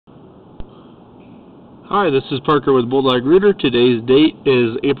Hi, this is Parker with Bulldog Rooter. Today's date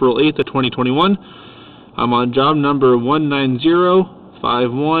is April 8th of 2021. I'm on job number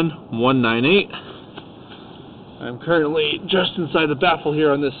 190-51198. I'm currently just inside the baffle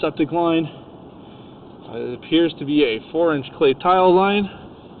here on this septic line. It appears to be a 4-inch clay tile line.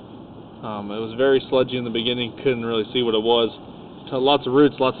 It was very sludgy in the beginning, couldn't really see what it was. Lots of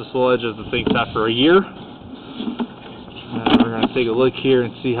roots, lots of sludge as the thing sat for a year. We're going to take a look here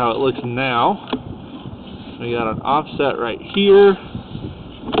and see how it looks now. We got an offset right here.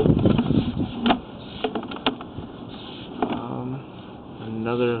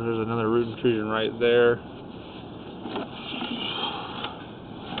 There's another root intrusion right there.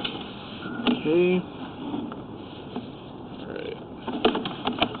 Okay. Alright.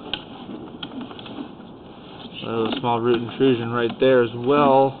 A small root intrusion right there as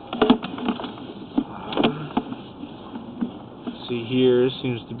well. See here,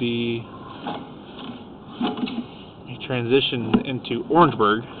 seems to be transition into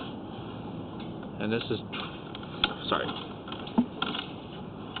Orangeburg, and this is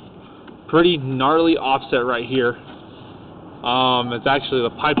pretty gnarly offset right here. It's actually, the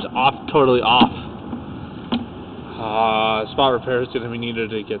pipe's totally off. Spot repair is going to be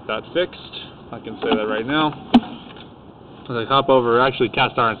needed to get that fixed. I can say that right now. As I hop over, actually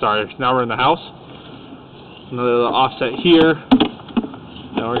cast iron, sorry. Now we're in the house. Another offset here.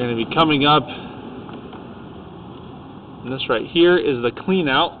 Now we're going to be coming up. And this right here is the clean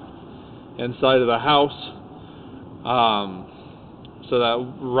out inside of the house. So that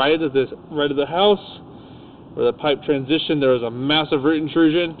right of the house where the pipe transitioned, there was a massive root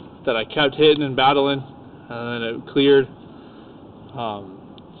intrusion that I kept hitting and battling, and then it cleared.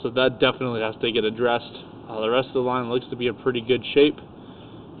 So that definitely has to get addressed. The rest of the line looks to be in pretty good shape.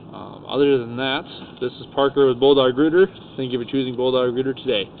 Other than that, this is Parker with Bulldog Rooter. Thank you for choosing Bulldog Rooter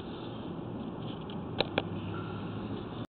today.